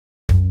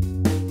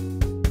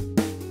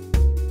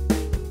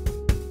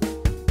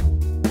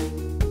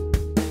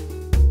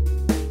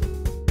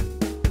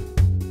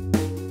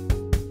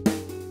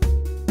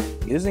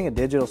Using a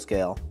digital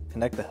scale,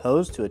 connect the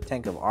hose to a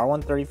tank of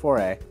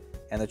R134A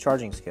and the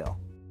charging scale.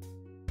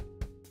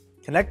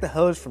 Connect the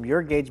hose from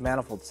your gauge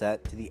manifold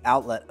set to the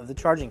outlet of the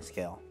charging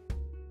scale.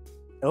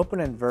 Open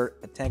and invert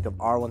a tank of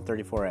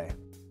R134A.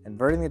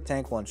 Inverting the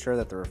tank will ensure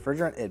that the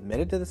refrigerant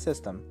admitted to the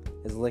system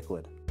is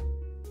liquid.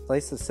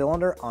 Place the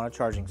cylinder on a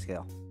charging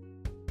scale.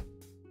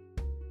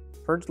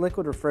 Purge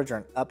liquid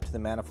refrigerant up to the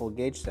manifold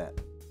gauge set.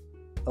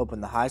 Open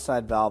the high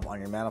side valve on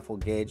your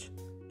manifold gauge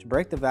to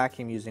break the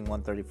vacuum using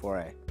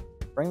 134A.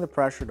 Bring the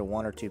pressure to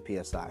 1 or 2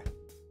 psi.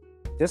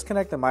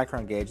 Disconnect the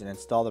micron gauge and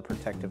install the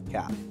protective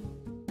cap.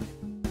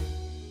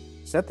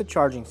 Set the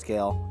charging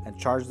scale and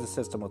charge the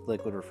system with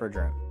liquid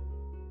refrigerant.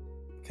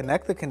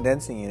 Connect the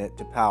condensing unit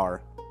to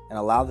power and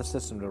allow the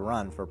system to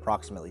run for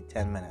approximately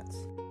 10 minutes.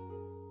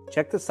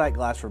 Check the sight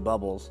glass for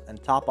bubbles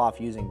and top off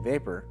using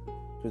vapor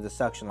through the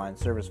suction line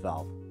service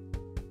valve.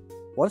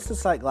 Once the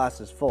sight glass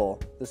is full,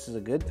 this is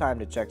a good time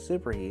to check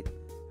superheat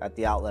at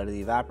the outlet of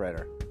the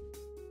evaporator.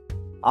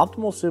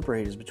 Optimal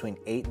superheat is between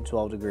 8 and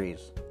 12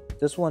 degrees.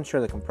 This will ensure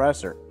the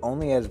compressor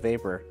only has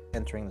vapor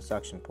entering the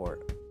suction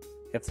port.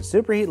 If the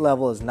superheat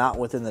level is not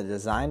within the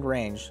designed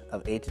range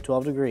of 8 to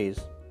 12 degrees,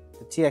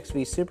 the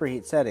TXV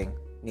superheat setting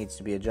needs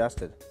to be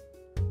adjusted.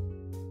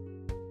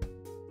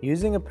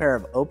 Using a pair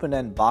of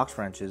open-end box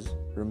wrenches,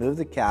 remove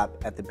the cap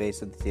at the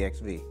base of the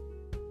TXV.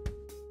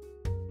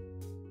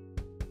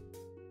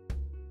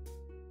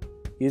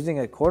 Using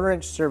a 1/4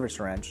 inch service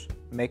wrench,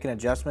 make an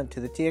adjustment to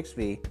the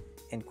TXV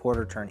in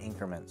quarter turn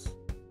increments.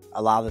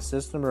 Allow the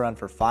system to run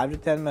for 5 to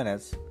 10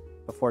 minutes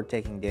before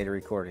taking data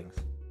recordings.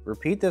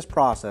 Repeat this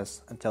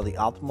process until the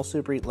optimal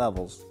superheat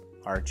levels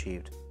are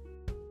achieved.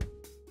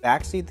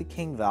 Backseat the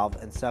king valve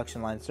and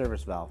suction line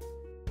service valve.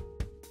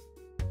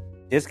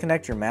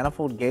 Disconnect your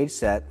manifold gauge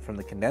set from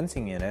the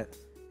condensing unit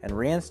and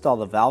reinstall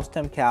the valve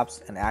stem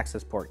caps and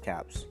access port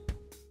caps.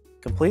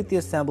 Complete the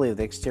assembly of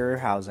the exterior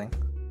housing.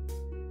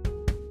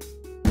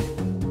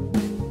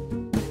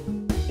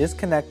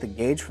 Disconnect the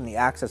gauge from the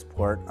access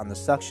port on the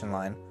suction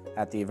line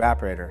at the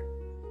evaporator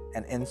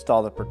and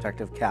install the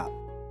protective cap.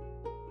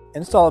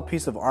 Install a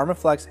piece of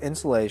Armaflex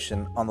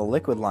insulation on the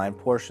liquid line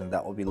portion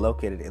that will be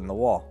located in the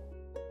wall.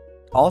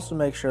 Also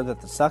make sure that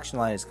the suction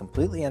line is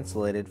completely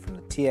insulated from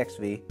the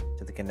TXV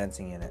to the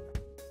condensing unit.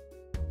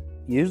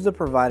 Use the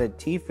provided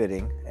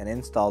T-fitting and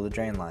install the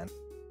drain line.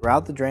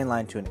 Route the drain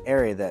line to an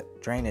area that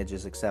drainage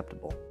is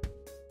acceptable.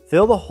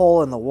 Fill the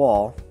hole in the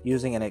wall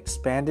using an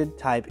expanded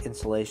type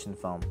insulation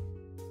foam.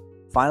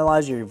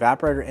 Finalize your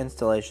evaporator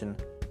installation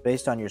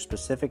based on your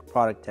specific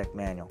product tech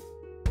manual.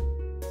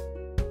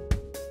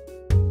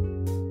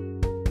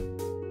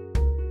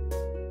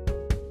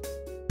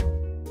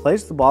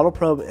 Place the bottle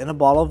probe in a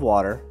bottle of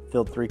water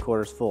filled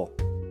 3/4 full.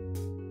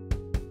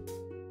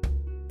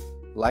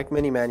 Like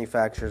many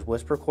manufacturers,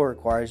 WhisperKOOL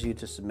requires you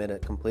to submit a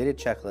completed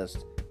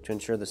checklist to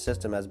ensure the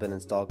system has been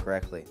installed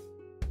correctly.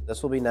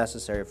 This will be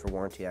necessary for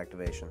warranty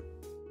activation.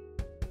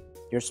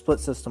 Your split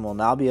system will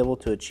now be able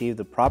to achieve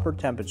the proper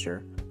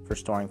temperature for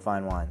storing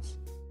fine wines.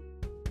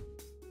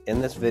 In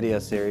this video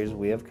series,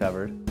 we have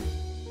covered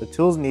the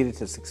tools needed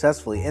to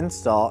successfully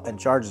install and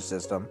charge the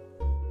system,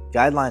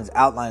 guidelines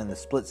outlined in the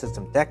split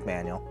system tech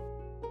manual,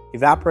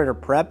 evaporator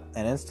prep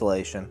and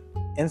installation,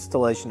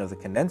 installation of the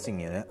condensing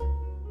unit,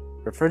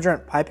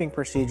 refrigerant piping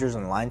procedures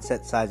and line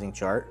set sizing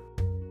chart,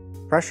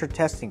 pressure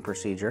testing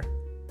procedure,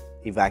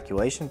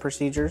 evacuation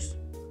procedures,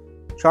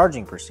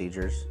 charging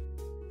procedures,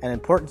 and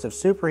importance of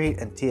superheat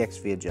and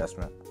TXV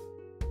adjustment.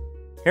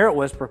 Here at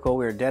WhisperKOOL,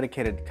 we are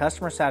dedicated to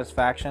customer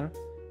satisfaction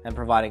and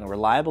providing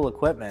reliable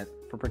equipment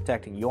for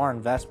protecting your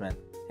investment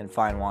in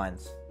fine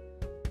wines.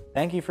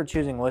 Thank you for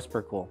choosing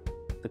WhisperKOOL,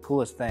 the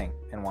coolest thing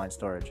in wine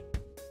storage.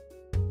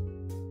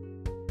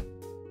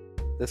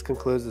 This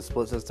concludes the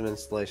split system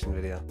installation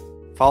video.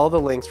 Follow the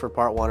links for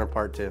part 1 or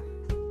part 2.